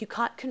You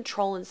can't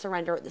control and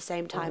surrender at the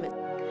same time.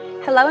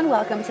 Hello and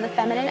welcome to the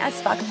Feminine as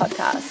Fuck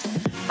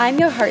podcast. I'm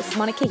your host,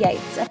 Monica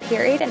Yates, a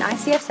period and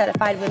ICF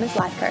certified women's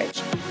life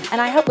coach, and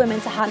I help women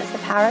to harness the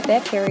power of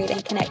their period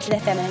and connect to their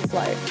feminine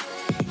flow.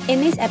 In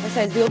these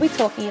episodes, we will be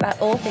talking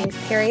about all things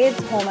periods,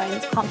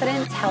 hormones,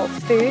 confidence, health,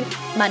 food,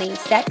 money,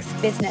 sex,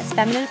 business,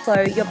 feminine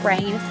flow, your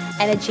brain,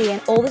 energy,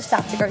 and all the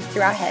stuff that goes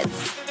through our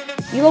heads.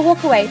 You will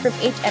walk away from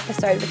each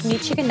episode with new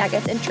chicken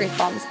nuggets and truth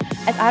bombs,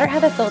 as I don't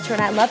have a filter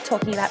and I love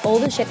talking about all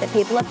the shit that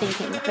people are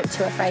thinking but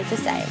too afraid to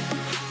say.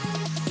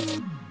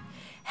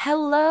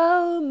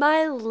 Hello,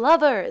 my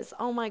lovers.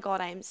 Oh my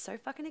God, I am so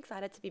fucking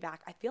excited to be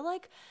back. I feel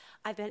like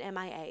I've been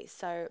MIA,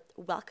 so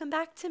welcome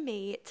back to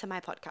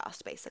my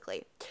podcast,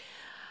 basically.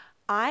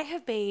 I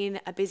have been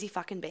a busy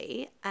fucking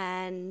bee,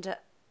 and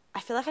I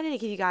feel like I need to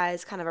give you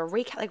guys kind of a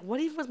recap. Like, what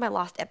even was my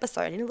last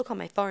episode? I need to look on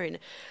my phone.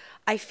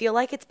 I feel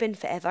like it's been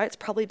forever. It's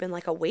probably been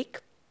like a week.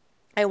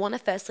 I want to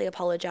firstly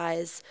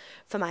apologize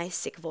for my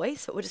sick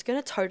voice, but we're just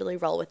going to totally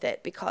roll with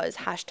it because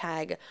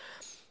hashtag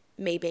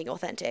me being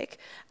authentic.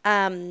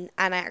 And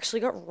I actually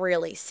got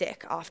really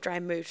sick after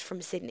I moved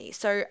from Sydney.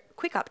 So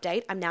quick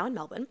update, I'm now in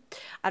Melbourne.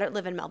 I don't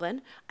live in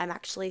Melbourne. I'm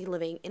actually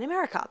living in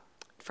America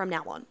from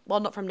now on. Well,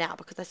 not from now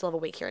because I still have a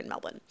week here in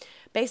Melbourne.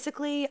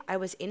 Basically, I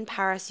was in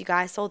Paris. You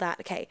guys saw that.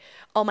 Okay.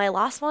 Oh, my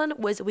last one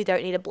was We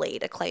Don't Need a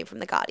Bleed, a claim from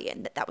The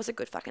Guardian. That was a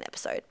good fucking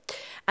episode.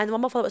 And the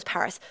one before that was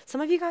Paris.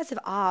 Some of you guys have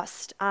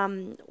asked,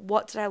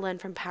 what did I learn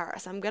from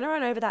Paris? I'm going to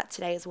run over that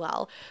today as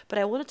well. But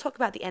I want to talk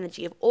about the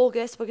energy of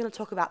August. We're going to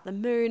talk about the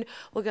moon.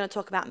 We're going to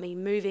talk about me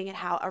moving and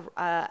how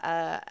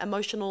a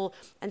emotional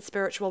and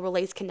spiritual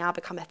release can now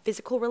become a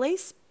physical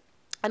release.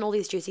 And all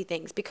these juicy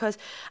things, because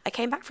I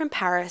came back from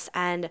Paris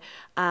and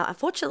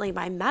unfortunately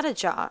my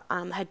manager,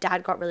 her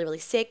dad got really, really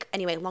sick.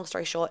 Anyway, long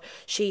story short,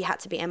 she had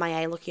to be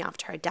MIA looking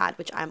after her dad,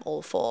 which I'm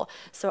all for.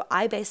 So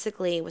I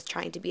basically was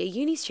trying to be a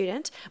uni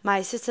student. My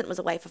assistant was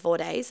away for 4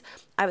 days.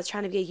 I was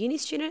trying to be a uni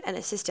student, an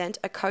assistant,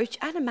 a coach,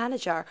 and a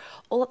manager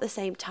all at the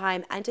same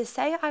time. And to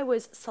say I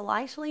was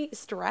slightly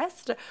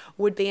stressed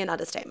would be an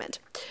understatement.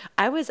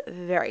 I was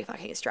very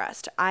fucking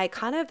stressed.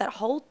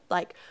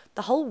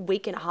 The whole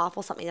week and a half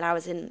or something that I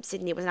was in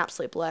Sydney was an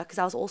absolute blur because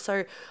I was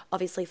also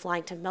obviously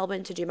flying to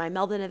Melbourne to do my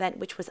Melbourne event,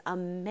 which was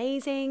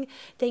amazing.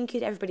 Thank you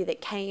to everybody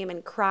that came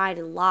and cried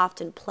and laughed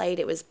and played.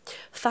 It was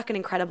fucking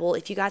incredible.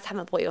 If you guys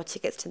haven't bought your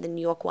tickets to the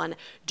New York one,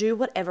 do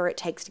whatever it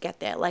takes to get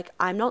there. Like,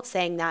 I'm not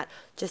saying that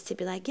just to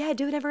be like, yeah,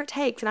 do whatever it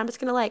takes and I'm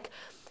just going to like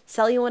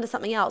sell you onto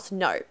something else.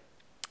 No,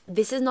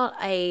 this is not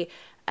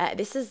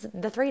this is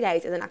the 3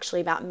 days isn't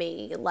actually about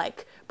me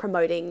like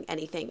promoting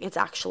anything. It's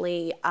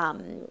actually,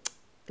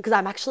 because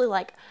I'm actually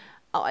like,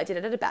 oh, I did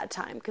it at a bad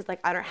time because like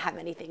I don't have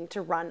anything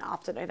to run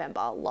after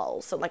November,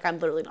 lol. So like I'm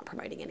literally not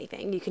promoting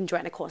anything. You can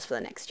join a course for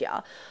the next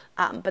year,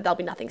 but there'll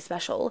be nothing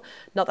special,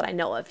 not that I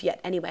know of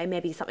yet. Anyway,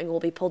 maybe something will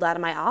be pulled out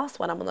of my ass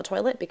when I'm on the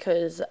toilet,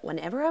 because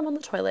whenever I'm on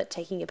the toilet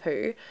taking a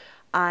poo,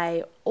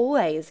 I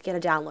always get a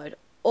download.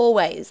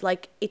 Always.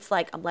 Like, it's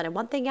like I'm letting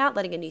one thing out,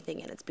 letting a new thing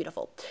in. It's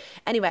beautiful.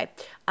 Anyway,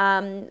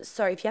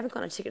 so if you haven't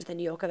got a ticket to the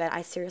New York event,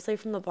 I seriously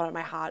from the bottom of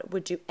my heart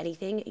would do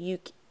anything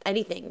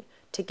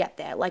to get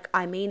there. Like,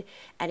 I mean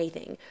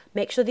anything.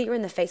 Make sure that you're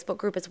in the Facebook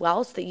group as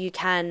well so that you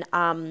can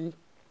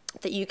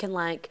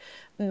like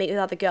meet with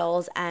other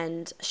girls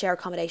and share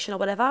accommodation or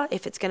whatever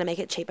if it's going to make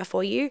it cheaper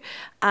for you.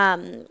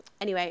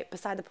 Anyway,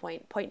 beside the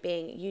point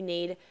being, you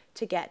need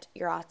to get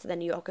your ass to the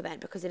New York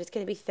event because it is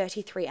going to be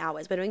 33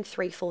 hours. We're doing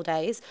 3 full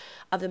days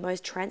of the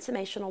most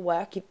transformational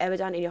work you've ever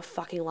done in your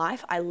fucking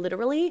life. I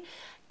literally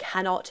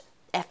cannot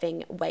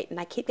effing wait. And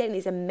I keep getting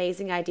these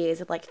amazing ideas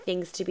of like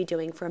things to be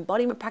doing for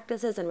embodiment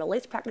practices and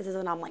release practices.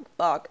 And I'm like,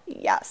 fuck,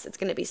 yes, it's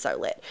going to be so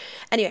lit.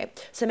 Anyway,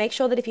 so make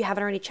sure that if you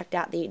haven't already checked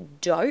out the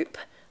dope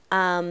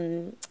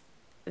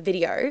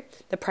video,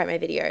 the promo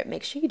video,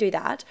 make sure you do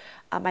that.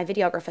 My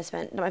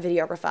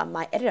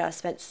editor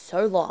spent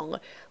so long.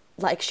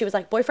 Like, she was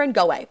like, boyfriend,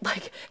 go away.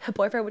 Like, her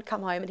boyfriend would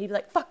come home and he'd be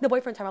like, fuck, the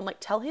boyfriend's home. I'm like,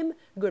 tell him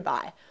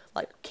goodbye.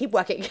 Like, keep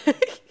working.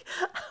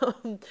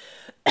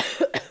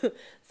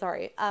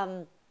 Sorry.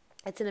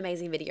 It's an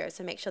amazing video,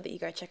 so make sure that you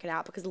go check it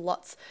out because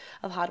lots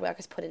of hard work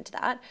is put into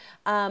that.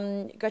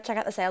 Go check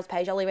out the sales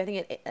page. I'll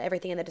leave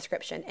everything in the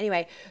description.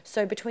 Anyway,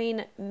 so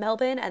between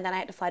Melbourne and then I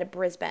had to fly to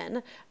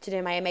Brisbane to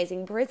do my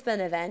amazing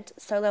Brisbane event.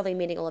 So lovely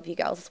meeting all of you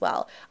girls as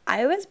well.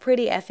 I was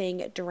pretty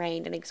effing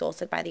drained and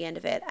exhausted by the end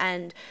of it,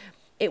 and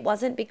it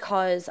wasn't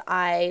because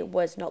I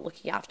was not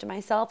looking after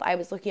myself. I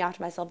was looking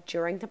after myself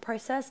during the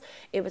process.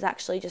 It was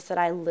actually just that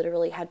I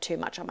literally had too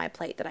much on my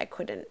plate that I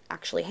couldn't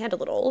actually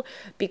handle it all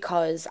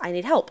because I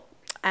need help.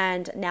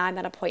 And now I'm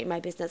at a point in my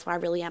business where I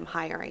really am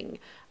hiring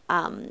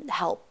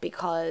help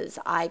because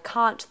I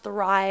can't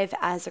thrive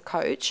as a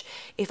coach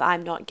if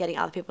I'm not getting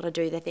other people to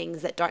do the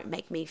things that don't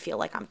make me feel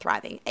like I'm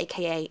thriving,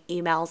 aka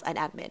emails and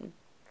admin.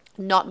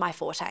 Not my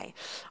forte,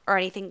 or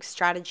anything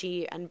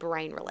strategy and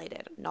brain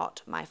related,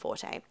 not my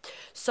forte.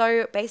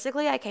 So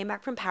basically I came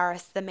back from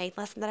Paris. The main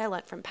lesson that I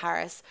learned from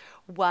Paris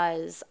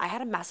was I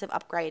had a massive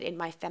upgrade in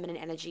my feminine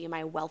energy and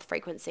my wealth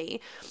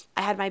frequency.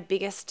 I had my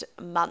biggest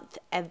month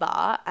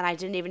ever, and I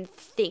didn't even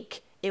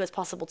think it was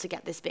possible to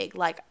get this big.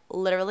 Like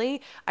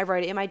literally I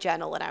wrote it in my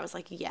journal and I was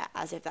like, yeah,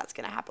 as if that's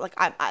going to happen. Like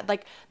I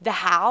like the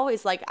how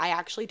is like, I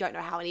actually don't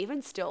know how. And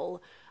even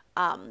still,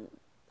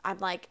 I'm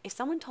like, if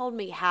someone told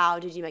me how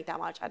did you make that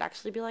much, I'd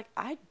actually be like,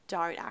 I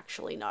don't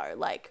actually know.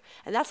 Like,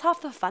 and that's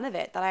half the fun of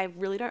it, that I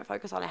really don't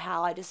focus on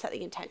how. I just set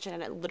the intention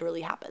and it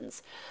literally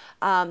happens.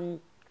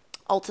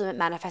 Ultimate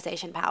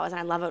manifestation powers. And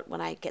I love it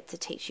when I get to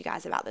teach you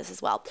guys about this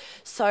as well.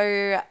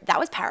 So that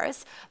was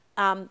Paris.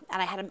 And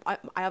I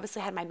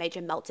obviously had my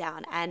major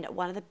meltdown, and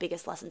one of the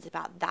biggest lessons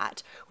about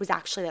that was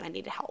actually that I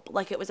needed help.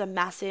 Like, it was a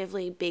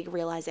massively big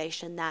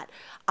realization that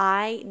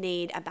I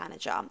need a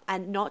manager,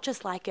 and not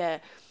just like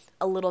a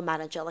little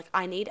manager. Like,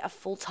 I need a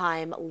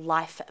full-time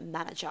life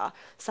manager,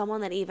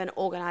 someone that even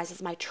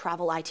organizes my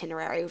travel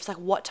itinerary. It's like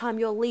what time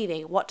you're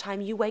leaving, what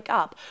time you wake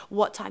up,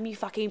 what time you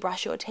fucking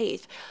brush your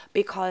teeth.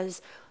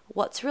 Because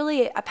what's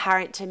really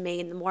apparent to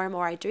me, and the more and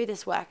more I do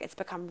this work, it's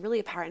become really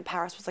apparent.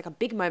 Paris was like a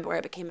big moment where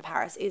it became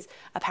apparent, is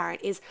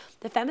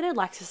the feminine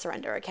likes to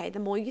surrender, okay? The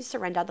more you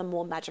surrender, the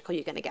more magical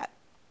you're going to get.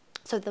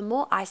 So the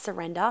more I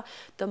surrender,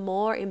 the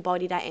more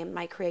embodied I am in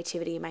my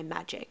creativity and my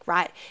magic,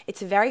 right?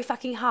 It's very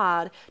fucking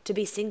hard to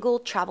be single,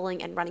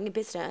 traveling, and running a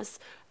business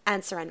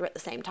and surrender at the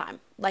same time.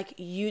 Like,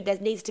 there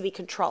needs to be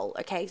control,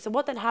 okay? So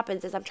what then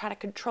happens is I'm trying to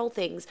control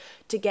things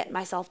to get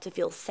myself to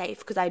feel safe,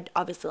 because I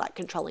obviously like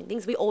controlling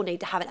things. We all need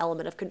to have an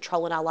element of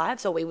control in our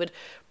lives, or we would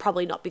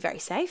probably not be very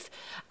safe.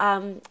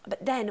 But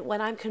then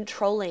when I'm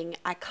controlling,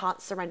 I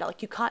can't surrender.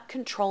 Like, you can't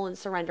control and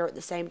surrender at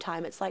the same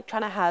time. It's like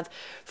trying to have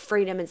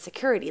freedom and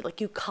security.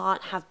 Like, you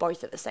can't have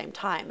both at the same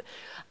time.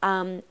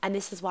 And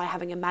this is why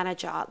having a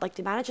manager, like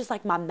the manager's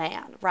like my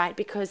man, right?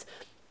 Because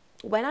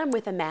when I'm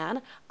with a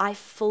man, I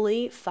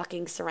fully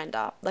fucking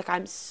surrender. Like,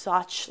 I'm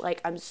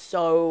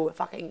so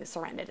fucking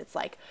surrendered. It's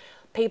like,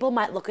 people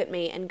might look at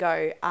me and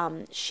go,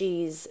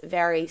 she's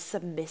very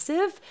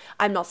submissive.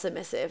 I'm not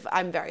submissive.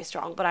 I'm very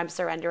strong, but I'm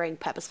surrendering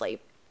purposely.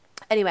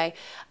 Anyway,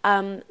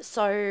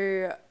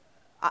 so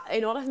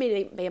in order for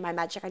me to be in my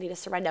magic, I need to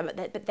surrender,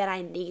 but then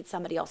I need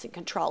somebody else in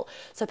control.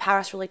 So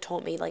Paris really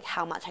taught me like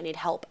how much I need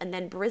help. And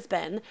then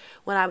Brisbane,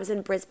 when I was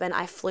in Brisbane,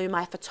 I flew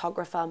my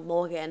photographer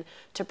Morgan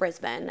to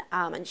Brisbane,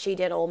 and she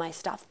did all my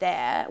stuff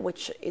there,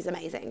 which is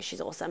amazing.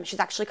 She's awesome. She's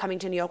actually coming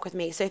to New York with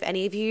me. So if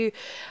any of you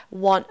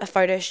want a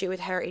photo shoot with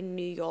her in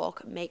New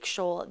York, make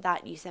sure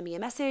that you send me a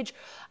message.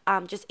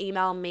 Just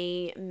email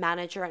me,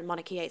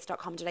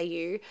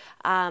 manager@monicayates.com.au,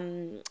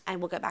 and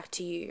we'll get back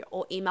to you.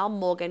 Or email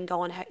Morgan,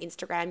 go on her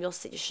Instagram. You'll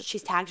see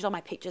she's tagged all my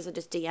pictures, and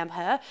just DM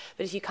her.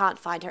 But if you can't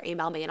find her,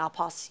 email me and I'll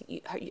pass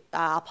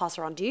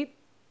her on to you.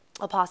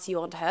 I'll pass you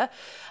on to her.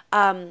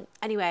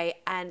 Anyway,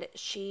 and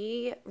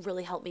she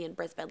really helped me in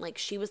Brisbane. Like,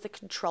 she was the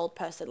controlled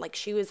person. Like,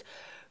 she was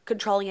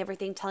controlling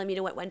everything, telling me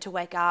when to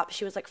wake up.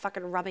 She was like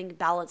fucking rubbing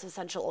Balance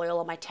essential oil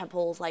on my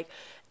temples. Like,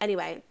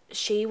 anyway,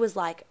 she was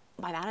like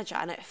my manager,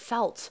 and it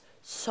felt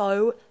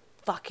so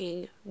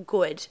fucking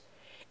good.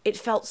 It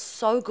felt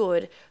so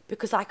good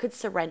because I could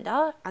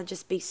surrender and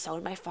just be so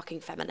in my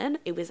fucking feminine.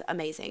 It was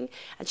amazing.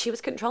 And she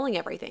was controlling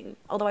everything.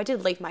 Although I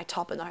did leave my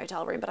top in the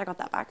hotel room, but I got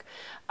that back.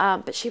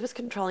 But she was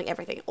controlling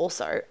everything.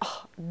 Also,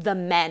 the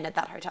men at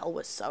that hotel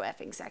was so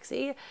effing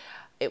sexy.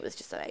 It was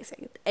just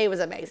amazing. It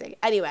was amazing.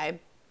 Anyway,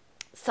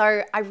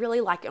 so I really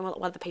like it when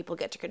other people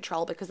get to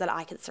control, because then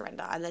I can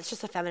surrender, and it's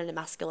just a feminine and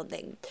masculine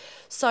thing.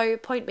 So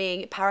point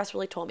being, Paris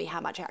really taught me how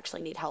much I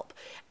actually need help,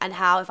 and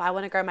how if I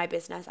want to grow my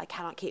business, I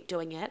cannot keep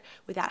doing it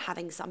without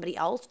having somebody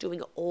else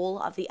doing all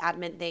of the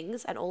admin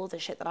things and all of the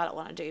shit that I don't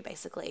want to do,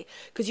 basically.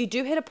 Because you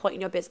do hit a point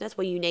in your business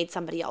where you need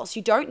somebody else.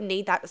 You don't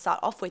need that to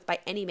start off with by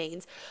any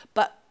means,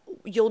 but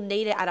you'll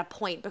need it at a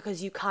point,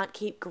 because you can't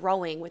keep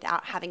growing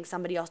without having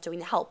somebody else doing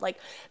the help. Like,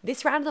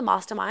 this round of the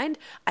mastermind,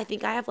 I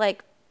think I have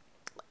like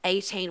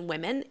 18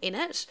 women in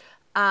it.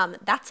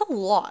 That's a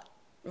lot,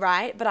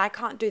 right? But I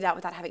can't do that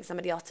without having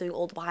somebody else doing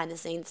all the behind the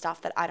scenes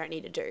stuff that I don't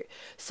need to do.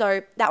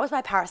 So that was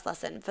my Paris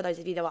lesson, for those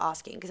of you that were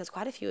asking, because there's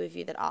quite a few of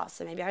you that asked,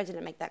 so maybe I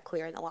didn't make that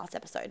clear in the last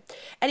episode.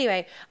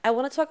 Anyway, I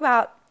want to talk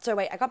about,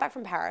 I got back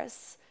from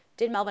Paris,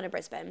 did Melbourne and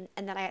Brisbane,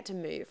 and then I had to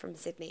move from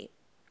Sydney.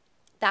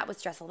 That was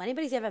stressful. If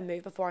anybody's ever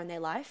moved before in their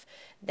life,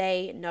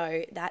 they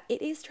know that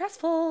it is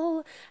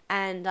stressful.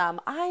 And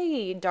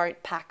I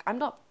don't pack. I'm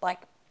not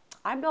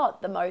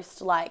the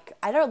most I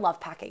don't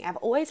love packing. I've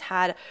always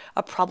had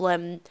a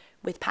problem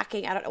with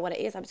packing. I don't know what it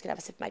is. I'm just going to have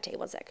a sip of my tea.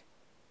 One sec.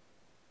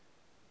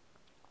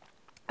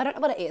 I don't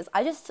know what it is.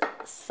 I just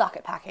suck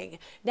at packing.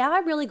 Now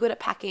I'm really good at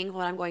packing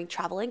when I'm going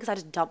traveling, because I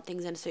just dump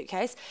things in a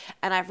suitcase.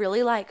 And I've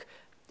really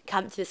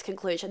come to this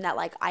conclusion that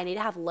I need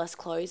to have less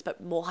clothes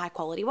but more high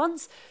quality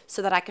ones,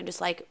 so that I can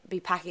just be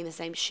packing the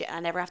same shit and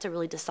I never have to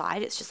really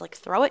decide. It's just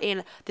throw it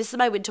in. This is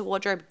my winter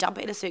wardrobe, dump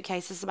it in a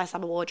suitcase. This is my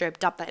summer wardrobe,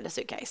 dump that in a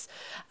suitcase.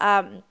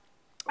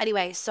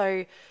 Anyway,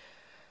 so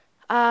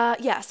I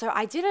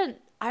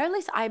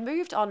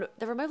moved on.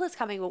 The removals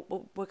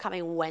were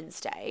coming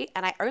Wednesday,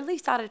 and I only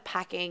started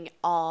packing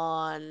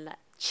on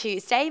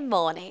Tuesday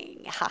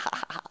morning.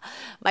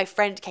 My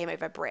friend came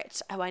over,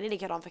 Britt, who I need to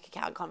get on for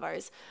Cacao and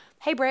Convos.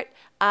 Hey, Britt.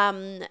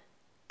 And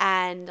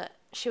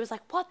she was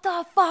like, what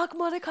the fuck,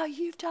 Monica,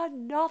 you've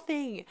done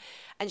nothing.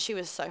 And she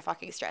was so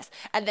fucking stressed.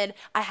 And then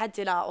I had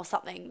dinner or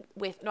something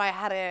I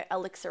had a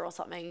elixir or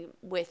something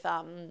with,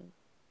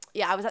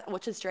 I was at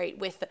Orchard Street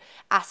with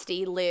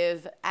Asti,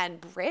 Liv, and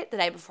Britt the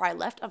day before I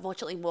left.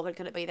 Unfortunately, Morgan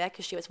couldn't be there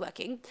because she was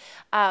working.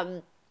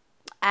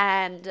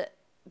 And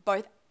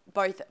both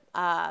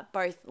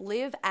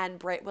Liv and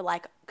Britt were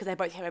like, because they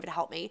both came over to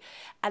help me,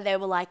 and they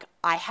were like,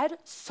 I had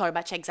so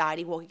much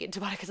anxiety walking into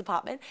Monica's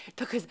apartment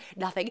because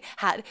nothing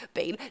had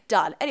been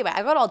done. Anyway,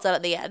 I got all done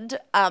at the end.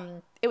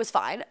 It was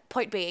fine.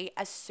 Point being,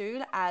 as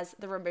soon as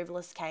the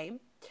removalists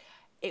came,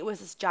 it was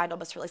this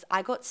ginormous release.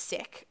 I got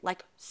sick,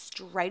 like,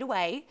 straight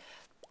away.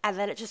 And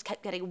then it just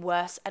kept getting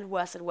worse and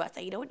worse and worse.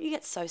 And you know when you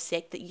get so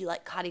sick that you,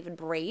 like, can't even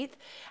breathe?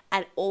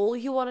 And all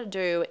you want to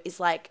do is,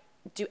 like,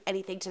 do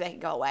anything to make it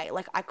go away.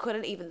 Like, I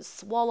couldn't even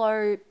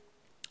swallow.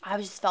 I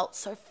just felt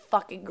so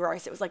fucking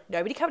gross. It was like,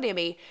 nobody come near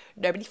me.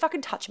 Nobody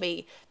fucking touch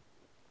me.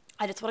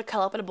 I just want to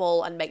curl up in a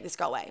ball and make this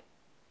go away.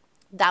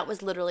 That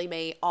was literally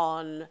me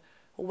on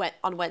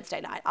Wednesday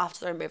night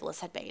after the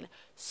removalists had been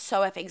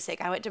so effing sick.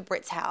 I went to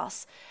Britt's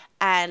house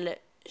and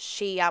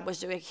she was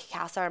doing a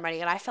cacao ceremony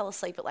and I fell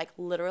asleep at like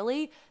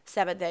literally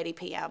 7:30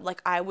 p.m.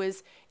 Like I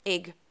was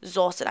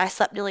exhausted. I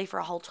slept nearly for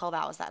a whole 12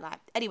 hours that night.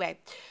 Anyway,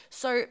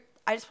 so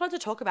I just wanted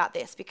to talk about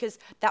this because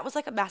that was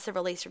like a massive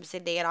release from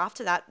Sydney. And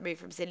after that move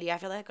from Sydney, I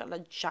feel like I got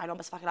a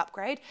ginormous fucking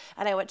upgrade.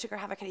 And I went to go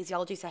have a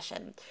kinesiology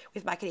session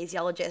with my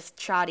kinesiologist,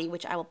 Shadi,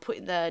 which I will put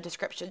in the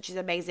description. She's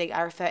amazing.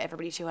 I refer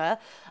everybody to her.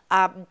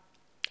 And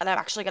I'm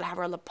actually going to have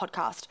her on the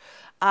podcast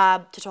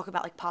to talk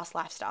about like past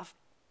life stuff.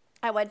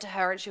 I went to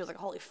her and she was like,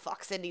 holy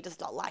fuck, Sydney does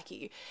not like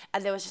you.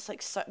 And there was just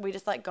like, we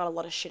just like got a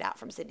lot of shit out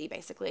from Sydney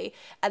basically.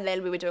 And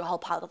then we were doing a whole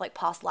part of like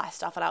past life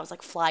stuff and I was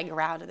like flying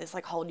around in this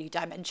like whole new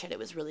dimension. It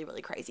was really,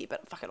 really crazy,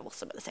 but fucking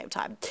awesome at the same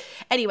time.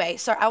 Anyway,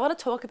 so I want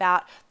to talk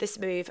about this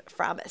move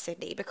from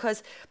Sydney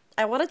because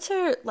I wanted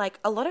to, like,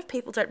 a lot of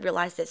people don't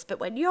realize this,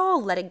 but when you're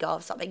letting go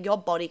of something, your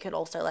body can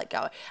also let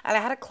go. And I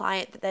had a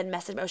client that then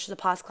messaged me, which was a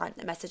past client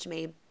that messaged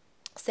me,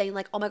 saying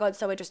like, oh my God,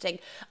 so interesting.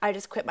 I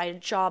just quit my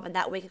job and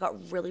that week I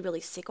got really,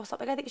 really sick or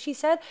something, I think she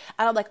said.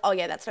 And I'm like, oh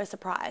yeah, that's no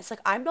surprise. Like,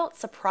 I'm not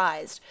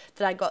surprised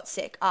that I got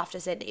sick after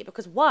Sydney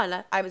because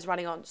one, I was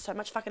running on so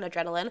much fucking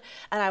adrenaline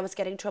and I was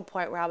getting to a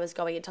point where I was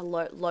going into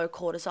low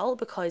cortisol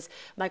because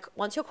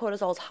once your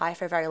cortisol's high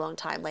for a very long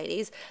time,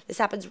 ladies, this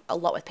happens a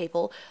lot with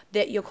people,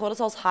 that your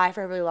cortisol's high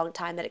for a really long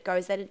time, that it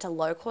goes then into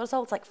low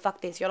cortisol. It's like,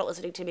 fuck this, you're not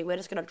listening to me. We're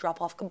just going to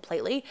drop off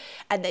completely.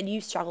 And then you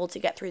struggle to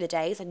get through the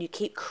days and you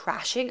keep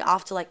crashing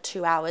after like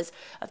 2 hours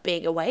of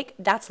being awake.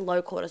 That's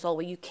low cortisol,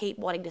 where you keep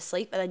wanting to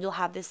sleep and then you'll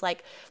have this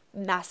like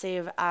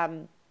massive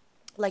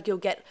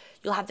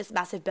you'll have this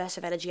massive burst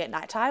of energy at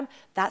nighttime.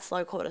 That's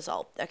low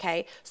cortisol.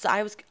 Okay, so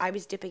I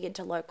was dipping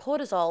into low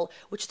cortisol,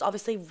 which is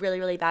obviously really,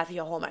 really bad for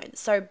your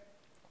hormones. So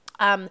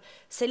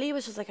Sydney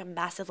was just like a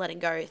massive letting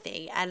go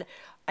thing. And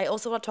I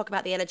also want to talk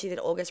about the energy that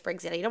August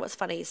brings in. You know what's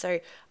funny? So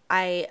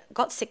I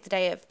got sick the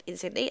day in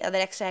Sydney and the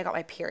next day I got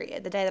my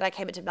period. The day that I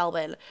came into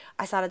Melbourne,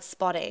 I started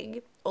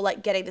spotting or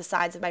like getting the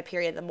signs of my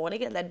period in the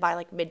morning, and then by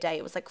like midday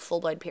it was like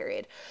full-blown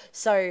period.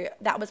 So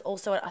that was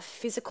also a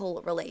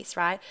physical release,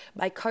 right?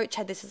 My coach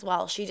had this as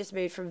well. She just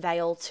moved from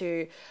Vail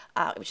to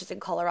which is in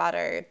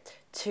Colorado,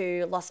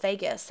 to Las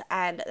Vegas,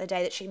 and the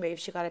day that she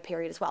moved she got a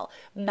period as well.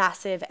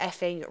 Massive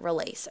effing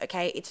release.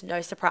 Okay, it's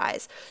no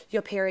surprise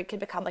your period can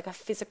become like a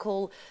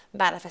physical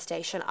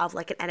manifestation of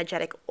like an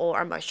energetic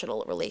or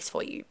emotional release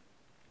for you.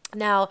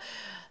 Now,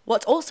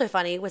 what's also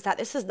funny was that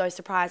this is no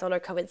surprise or no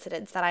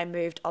coincidence that I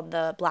moved on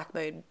the black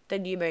moon, the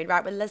new moon,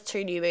 right? When there's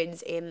two new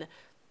moons in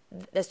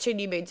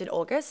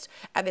August,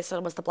 and this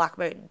one was the black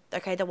moon,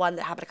 okay? The one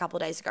that happened a couple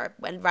of days ago,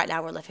 when right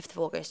now we're on the 5th of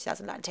August,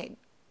 2019.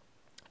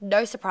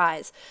 No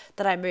surprise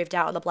that I moved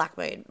out on the black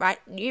moon, right?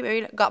 New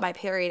moon, got my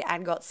period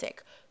and got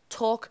sick.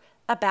 Talk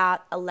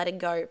about a letting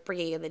go,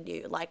 bringing in the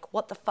new. Like,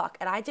 what the fuck?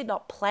 And I did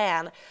not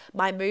plan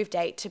my move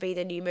date to be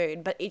the new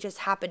moon, but it just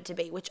happened to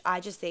be, which I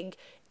just think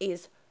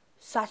is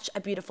such a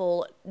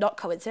beautiful, not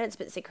coincidence,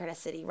 but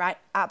synchronicity, right?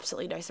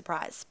 Absolutely no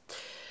surprise.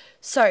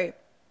 So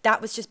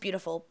that was just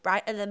beautiful,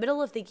 right? In the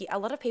middle of the year, a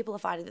lot of people are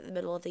finding that the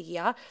middle of the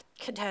year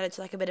can turn into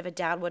like a bit of a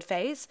downward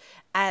phase,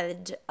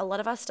 and a lot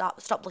of us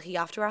stop looking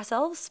after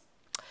ourselves,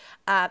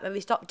 and we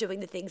stop doing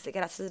the things that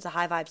get us into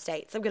high vibe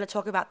states. I'm going to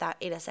talk about that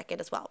in a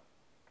second as well.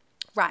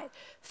 Right,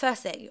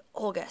 first thing,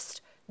 August.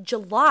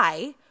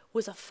 July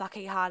was a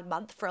fucking hard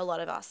month for a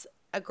lot of us.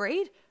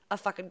 Agreed? A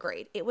fucking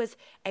agreed. It was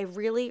a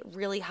really,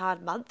 really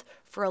hard month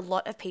for a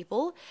lot of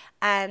people.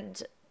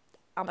 And,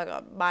 oh my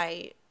God,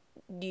 my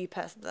new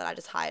person that I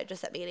just hired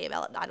just sent me an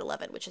email at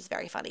 9/11, which is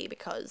very funny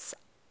because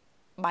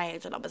my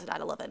angel number's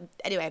 9/11.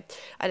 Anyway,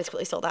 I just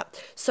quickly saw that.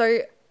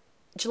 So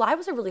July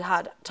was a really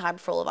hard time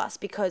for all of us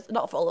because,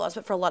 not for all of us,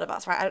 but for a lot of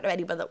us, right? I don't know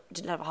anyone that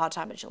didn't have a hard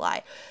time in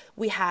July.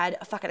 We had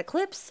a fucking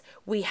eclipse.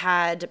 We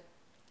had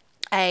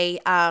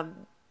a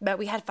but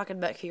we had fucking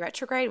Mercury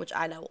retrograde, which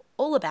I know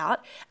all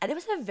about, and it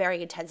was a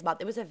very intense month.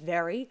 It was a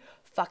very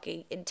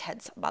fucking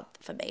intense month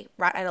for me,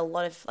 right? I had a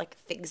lot of like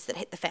things that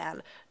hit the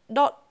fan,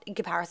 not in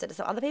comparison to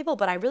some other people,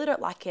 but I really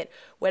don't like it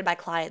when my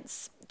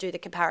clients do the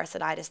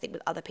comparisonitis thing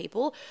with other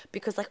people,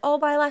 because like, oh,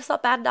 my life's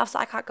not bad enough, so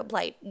I can't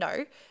complain.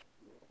 No,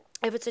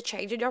 if it's a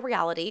change in your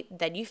reality,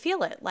 then you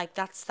feel it. Like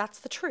that's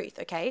the truth,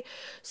 okay?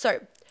 So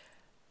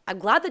I'm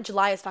glad that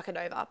July is fucking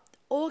over.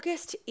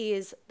 August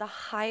is the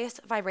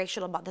highest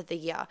vibrational month of the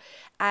year,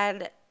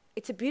 and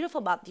it's a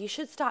beautiful month. You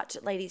should start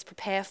to, ladies,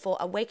 prepare for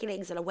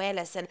awakenings and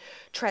awareness and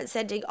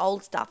transcending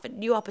old stuff and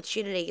new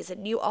opportunities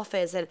and new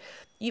offers. And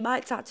you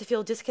might start to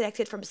feel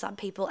disconnected from some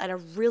people and a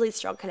really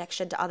strong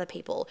connection to other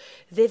people.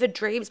 Vivid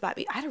dreams might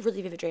be. I had a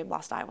really vivid dream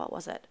last night. What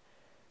was it?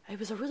 It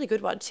was a really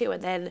good one too.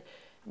 And then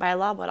my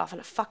alarm went off and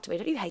it fucked me.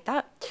 Don't you hate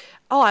that?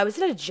 Oh, I was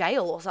in a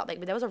jail or something,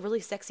 but there was a really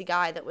sexy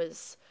guy that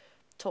was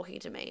talking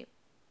to me.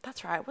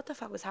 That's right. What the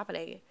fuck was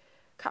happening?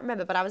 Can't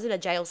remember, but I was in a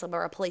jail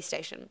somewhere, a police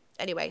station.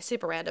 Anyway,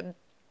 super random.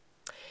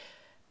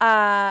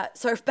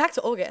 So back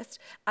to August,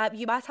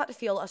 you might start to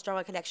feel a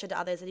stronger connection to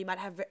others, and you might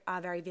have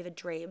very vivid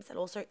dreams and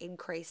also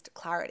increased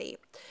clarity.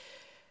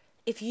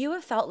 If you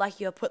have felt like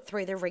you're put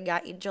through the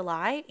ringer in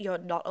July, you're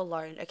not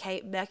alone,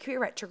 okay? Mercury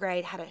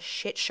retrograde had a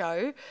shit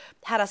show,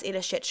 had us in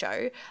a shit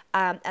show,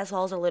 as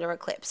well as a lunar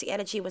eclipse. The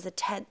energy was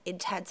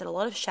intense and a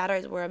lot of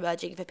shadows were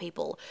emerging for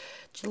people.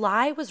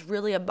 July was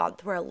really a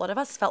month where a lot of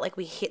us felt like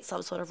we hit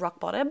some sort of rock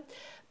bottom.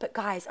 But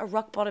guys, a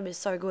rock bottom is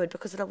so good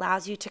because it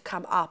allows you to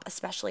come up,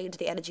 especially into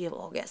the energy of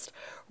August.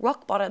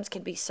 Rock bottoms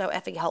can be so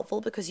effing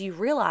helpful because you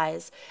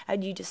realize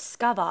and you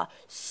discover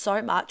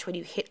so much when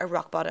you hit a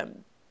rock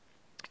bottom.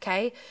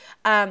 Okay.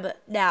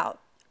 Now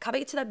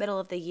coming to the middle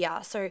of the year,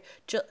 so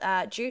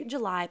June,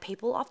 July,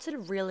 people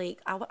often really,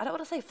 I don't want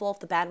to say fall off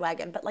the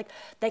bandwagon, but like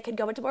they can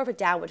go into more of a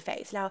downward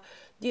phase. Now,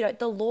 you know,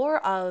 the law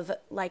of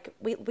like,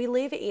 we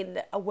live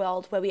in a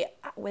world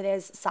where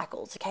there's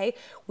cycles, okay?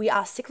 We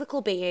are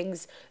cyclical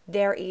beings.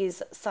 There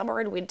is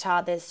summer and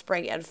winter, there's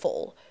spring and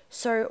fall.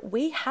 So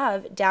we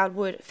have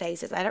downward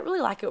phases. I don't really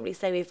like it when we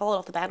say we've fallen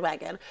off the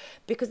bandwagon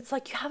because it's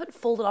like you haven't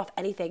fallen off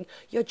anything.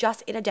 You're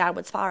just in a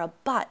downward spiral.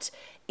 But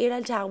in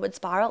a downward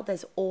spiral,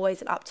 there's always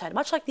an upturn.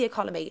 Much like the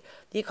economy.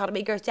 The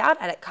economy goes down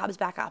and it comes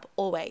back up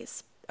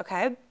always.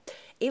 Okay?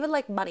 Even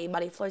like money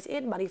flows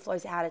in, money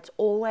flows out. It's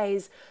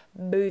always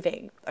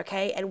moving.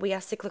 Okay? And we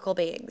are cyclical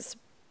beings.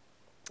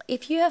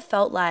 If you have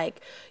felt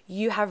like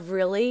you have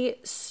really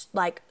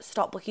like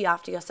stopped looking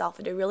after yourself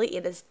and you're really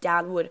in this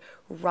downward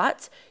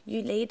rut,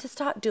 you need to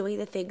start doing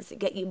the things that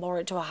get you more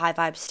into a high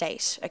vibe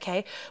state,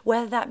 okay?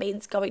 Whether that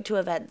means going to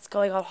events,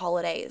 going on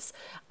holidays,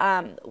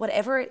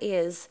 whatever it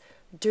is,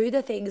 do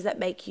the things that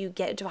make you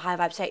get into a high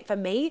vibe state. For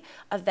me,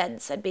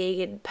 events and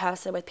being in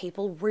person with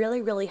people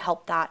really, really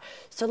help that.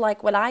 So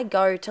like when I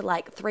go to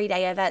like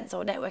 3-day events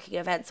or networking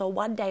events or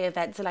 1-day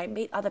events and I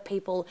meet other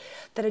people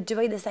that are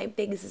doing the same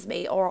things as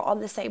me or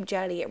on the same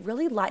journey, it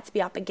really lights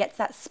me up and gets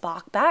that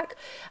spark back.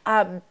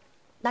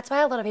 That's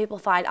why a lot of people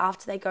find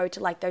after they go to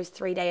like those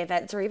 3-day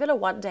events or even a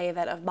 1-day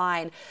event of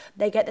mine,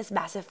 they get this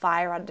massive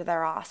fire under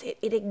their ass.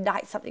 It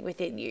ignites something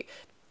within you.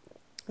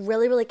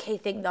 Really, really key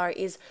thing though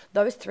is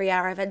those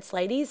 3-hour events,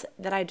 ladies,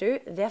 that I do,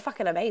 they're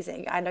fucking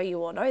amazing. I know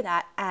you all know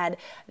that, and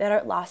they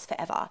don't last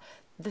forever.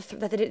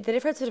 The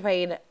difference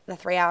between the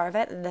 3-hour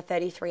event and the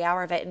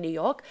 33-hour event in New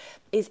York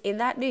is in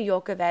that New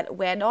York event,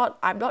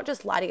 I'm not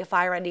just lighting a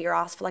fire under your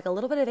ass for like a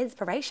little bit of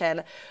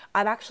inspiration.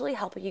 I'm actually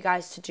helping you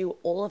guys to do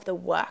all of the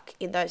work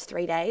in those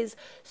 3 days.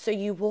 So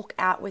you walk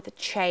out with a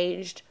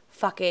changed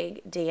fucking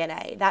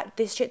DNA. That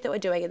this shit that we're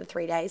doing in the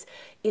 3 days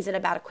isn't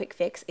about a quick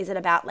fix, isn't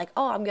about like,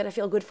 oh, I'm going to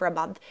feel good for a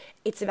month.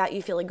 It's about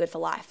you feeling good for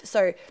life.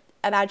 So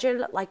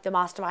imagine like the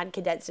mastermind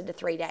condensed into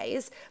 3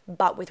 days,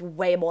 but with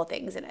way more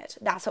things in it.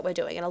 That's what we're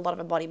doing, and a lot of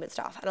embodiment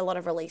stuff and a lot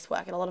of release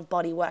work and a lot of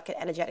body work and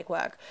energetic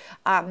work.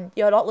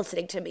 You're not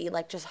listening to me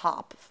like just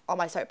harp on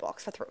my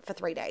soapbox for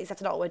 3 days.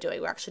 That's not what we're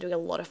doing. We're actually doing a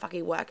lot of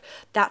fucking work.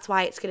 That's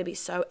why it's going to be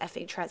so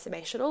effing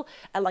transformational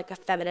and like a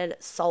feminine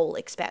soul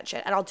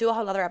expansion. And I'll do a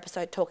whole other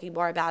episode talking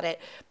more about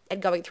it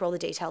and going through all the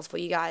details for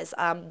you guys.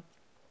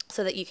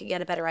 So that you can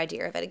get a better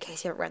idea of it in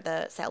case you haven't read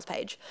the sales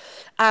page.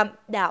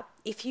 Now,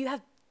 if you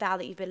have found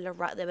that you've been in a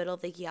rut in the middle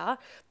of the year,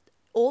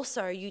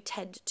 also you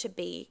tend to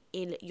be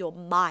in your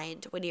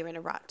mind when you're in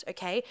a rut,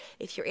 okay?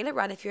 If you're in a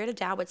rut, if you're in a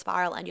downward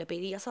spiral and you're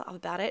beating yourself up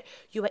about it,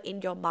 you are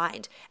in your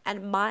mind,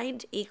 and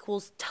mind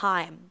equals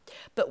time.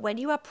 But when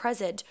you are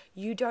present,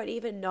 you don't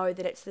even know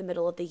that it's the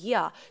middle of the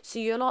year. So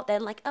you're not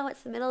then like, oh,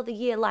 it's the middle of the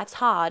year, life's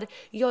hard.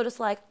 You're just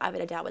like, I'm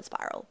in a downward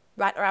spiral,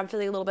 right? Or I'm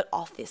feeling a little bit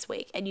off this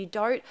week. And you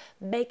don't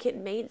make it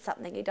mean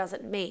something it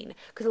doesn't mean.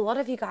 Because a lot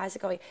of you guys are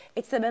going,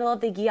 it's the middle of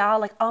the year,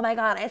 like, oh my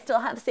God, I still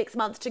have 6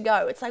 months to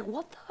go. It's like,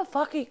 what the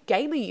fuck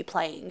game are you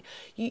playing?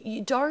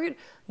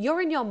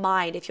 You're in your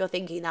mind if you're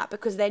thinking that,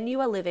 because then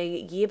you are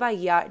living year by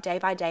year, day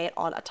by day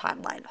on a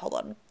timeline. Hold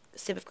on,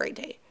 sip of green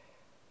tea.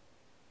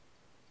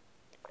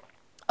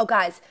 Oh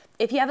guys,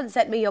 if you haven't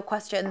sent me your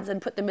questions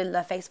and put them in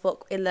the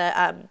Facebook, in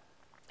the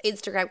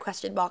Instagram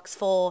question box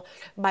for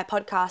my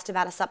podcast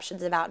about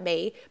assumptions about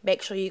me,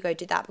 make sure you go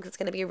do that because it's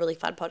going to be a really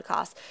fun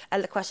podcast.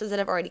 And the questions that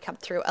have already come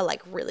through are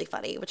like really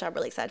funny, which I'm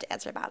really excited to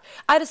answer about.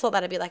 I just thought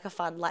that'd be like a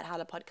fun,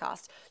 lighthearted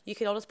podcast. You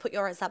can all just put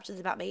your assumptions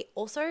about me.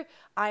 Also,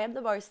 I am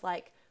the most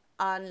like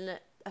I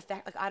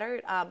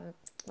don't,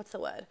 what's the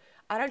word?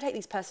 I don't take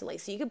these personally.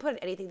 So you can put in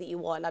anything that you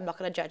want. I'm not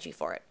going to judge you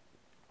for it.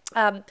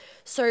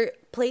 So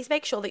please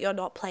make sure that you're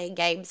not playing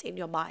games in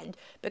your mind,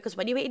 because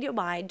when you eat in your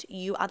mind,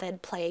 you are then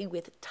playing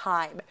with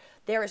time.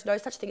 There is no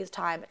such thing as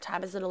time.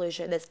 Time is an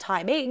illusion. There's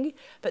timing,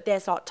 but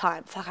there's not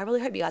time. Fuck, I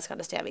really hope you guys can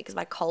understand me because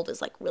my cold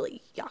is like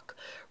really yuck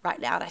right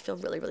now and I feel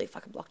really, really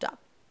fucking blocked up.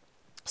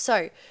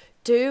 So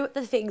do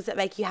the things that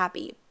make you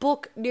happy.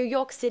 Book New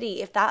York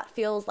City if that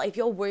feels like, if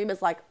your womb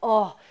is like,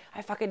 oh,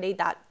 I fucking need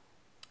that.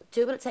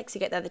 Do what it takes to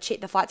get there.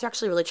 The flights are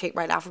actually really cheap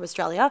right now from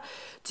Australia.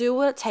 Do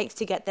what it takes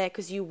to get there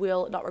because you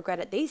will not regret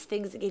it. These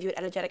things that give you an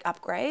energetic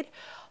upgrade,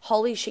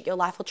 holy shit, your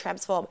life will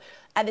transform.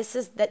 And this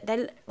is that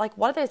then like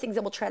one of those things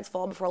that will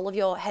transform for all of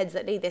your heads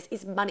that need this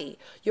is money.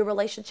 Your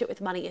relationship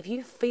with money. If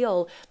you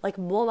feel like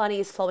more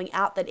money is flowing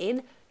out than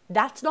in,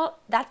 that's not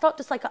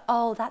just like,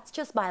 oh, that's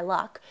just my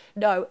luck.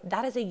 No,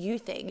 that is a you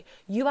thing.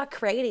 You are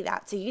creating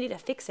that, so you need to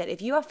fix it. If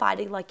you are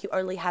finding like you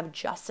only have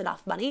just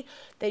enough money,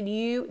 then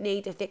you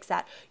need to fix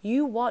that.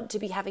 You want to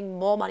be having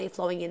more money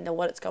flowing in than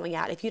what it's going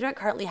out. If you don't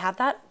currently have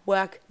that,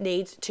 work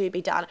needs to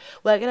be done.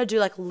 We're going to do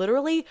like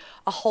literally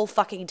a whole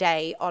fucking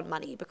day on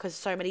money because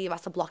so many of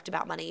us are blocked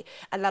about money,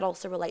 and that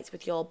also relates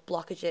with your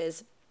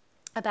blockages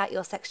about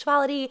your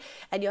sexuality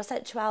and your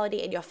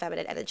sensuality and your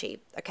feminine energy,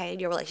 okay, and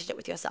your relationship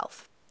with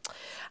yourself.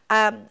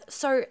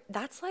 So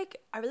that's like,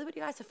 I really want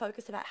you guys to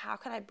focus about how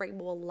can I bring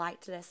more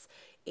lightness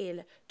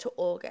into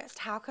August?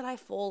 How can I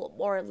fall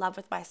more in love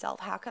with myself?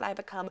 How can I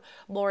become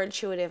more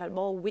intuitive and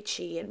more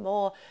witchy and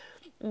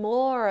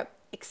more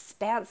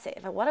expansive?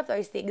 And one of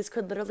those things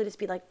could literally just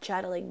be like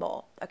journaling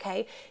more,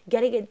 okay?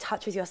 Getting in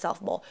touch with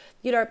yourself more,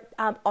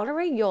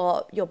 honoring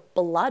your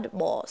blood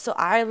more. So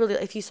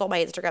if you saw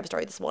my Instagram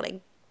story this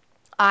morning,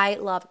 I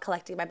love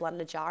collecting my blood in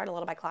a jar, and a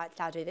lot of my clients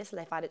now do this and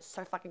they find it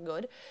so fucking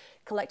good.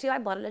 Collecting my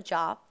blood in a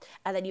jar,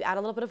 and then you add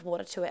a little bit of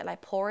water to it and I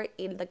pour it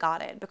in the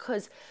garden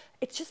because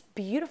it's just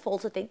beautiful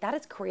to think that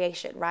is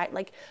creation, right?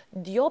 Like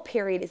your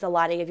period is the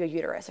lining of your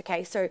uterus,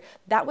 okay? So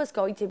that was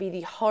going to be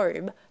the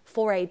home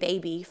for a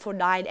baby for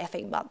 9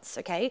 effing months,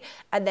 okay?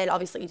 And then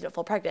obviously you didn't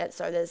fall pregnant,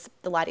 so there's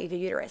the lining of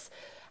your uterus.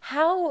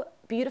 How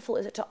beautiful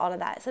is it to honor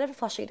that? Instead of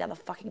flushing it down the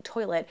fucking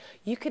toilet,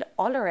 you can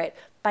honor it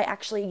by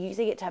actually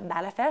using it to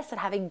manifest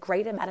and having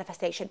greater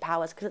manifestation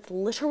powers, because it's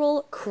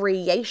literal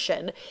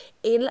creation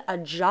in a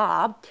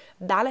jar,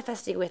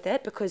 manifesting with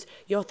it, because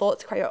your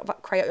thoughts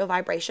create your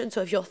vibration.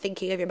 So if you're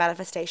thinking of your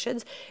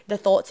manifestations, the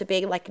thoughts are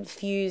being like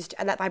infused,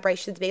 and that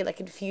vibration is being like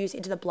infused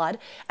into the blood,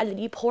 and then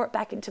you pour it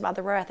back into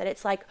Mother Earth, and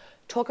it's like,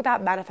 talk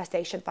about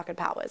manifestation fucking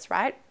powers,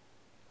 right?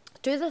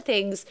 Do the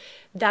things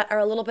that are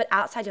a little bit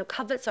outside your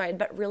comfort zone,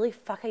 but really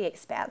fucking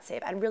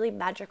expansive and really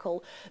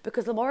magical,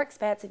 because the more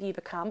expansive you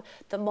become,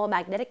 the more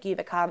magnetic you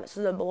become,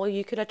 so the more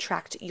you can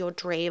attract your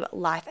dream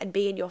life and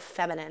be in your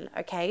feminine,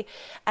 okay?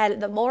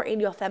 And the more in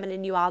your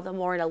feminine you are, the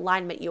more in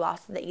alignment you are,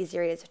 so the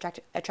easier it is to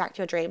attract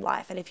your dream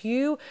life. And if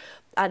you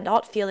are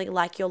not feeling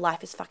like your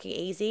life is fucking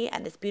easy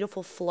and this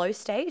beautiful flow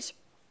state,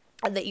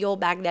 and that you're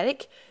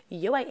magnetic,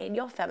 you are in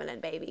your feminine,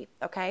 baby,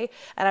 okay?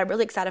 And I'm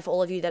really excited for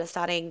all of you that are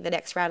starting the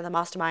next round of the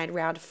Mastermind,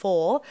 round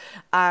 4,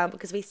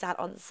 because we start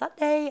on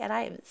Sunday, and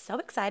I am so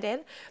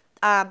excited.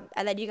 And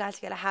then you guys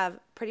are going to have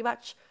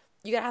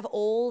you're going to have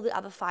all the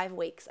other 5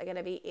 weeks are going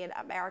to be in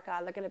America.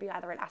 They're going to be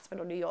either in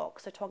Aspen or New York.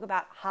 So talk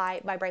about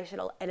high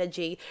vibrational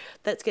energy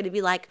that's going to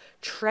be like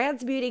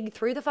transmuting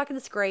through the fucking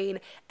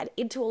screen and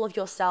into all of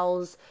your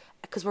cells,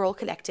 because we're all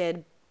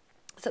connected.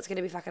 So it's going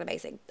to be fucking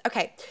amazing.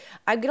 Okay,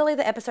 I'm going to leave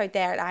the episode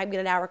there, and I'm going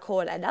to now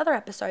record another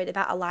episode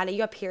about aligning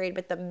your period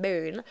with the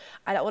moon.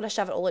 I don't want to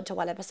shove it all into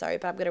one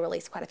episode, but I'm going to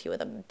release quite a few of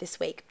them this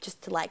week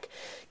just to like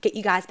get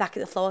you guys back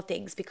in the flow of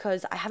things,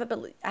 because I haven't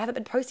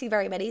been posting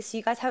very many, so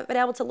you guys haven't been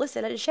able to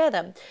listen and share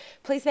them.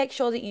 Please make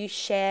sure that you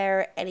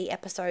share any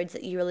episodes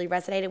that you really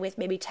resonated with.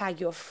 Maybe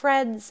tag your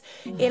friends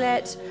in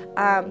it,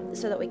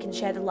 so that we can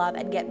share the love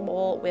and get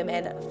more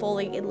women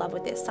falling in love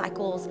with their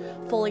cycles,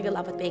 falling in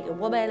love with being a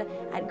woman,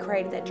 and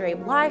creating their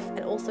dream life,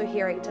 and also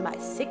hearing to my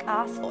sick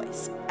ass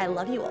voice. I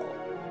love you all.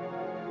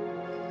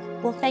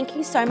 Well, thank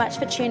you so much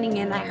for tuning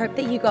in. I hope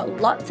that you got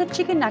lots of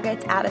chicken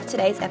nuggets out of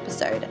today's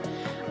episode.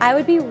 I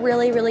would be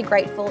really, really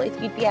grateful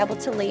if you'd be able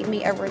to leave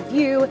me a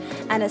review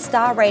and a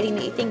star rating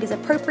that you think is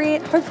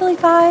appropriate, hopefully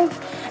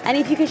 5. And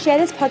if you could share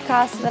this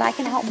podcast so that I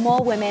can help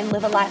more women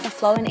live a life of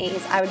flow and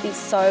ease, I would be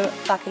so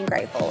fucking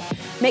grateful.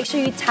 Make sure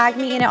you tag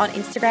me in it on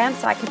Instagram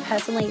so I can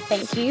personally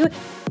thank you,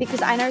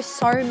 because I know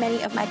so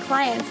many of my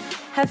clients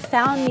have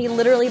found me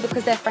literally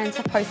because their friends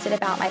have posted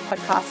about my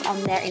podcast on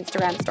their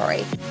Instagram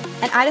story.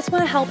 And I just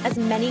want to help as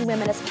many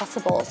women as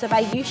possible. So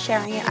by you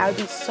sharing it, I would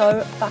be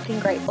so fucking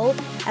grateful,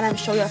 and I'm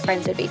sure your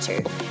friends would be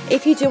too.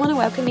 If you do want to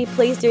welcome me,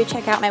 please do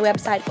check out my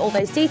website for all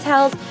those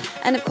details.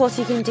 And of course,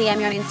 you can DM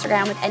me on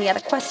Instagram with any other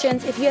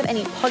questions. If you have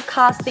any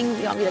podcast things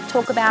you want me to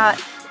talk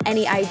about,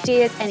 any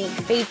ideas, any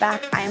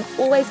feedback. I am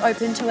always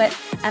open to it,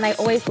 and I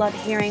always love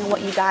hearing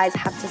what you guys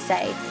have to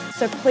say.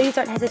 So please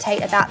don't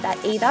hesitate about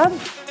that either.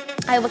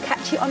 I will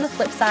catch you on the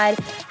flip side.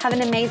 Have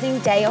an amazing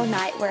day or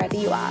night wherever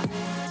you are.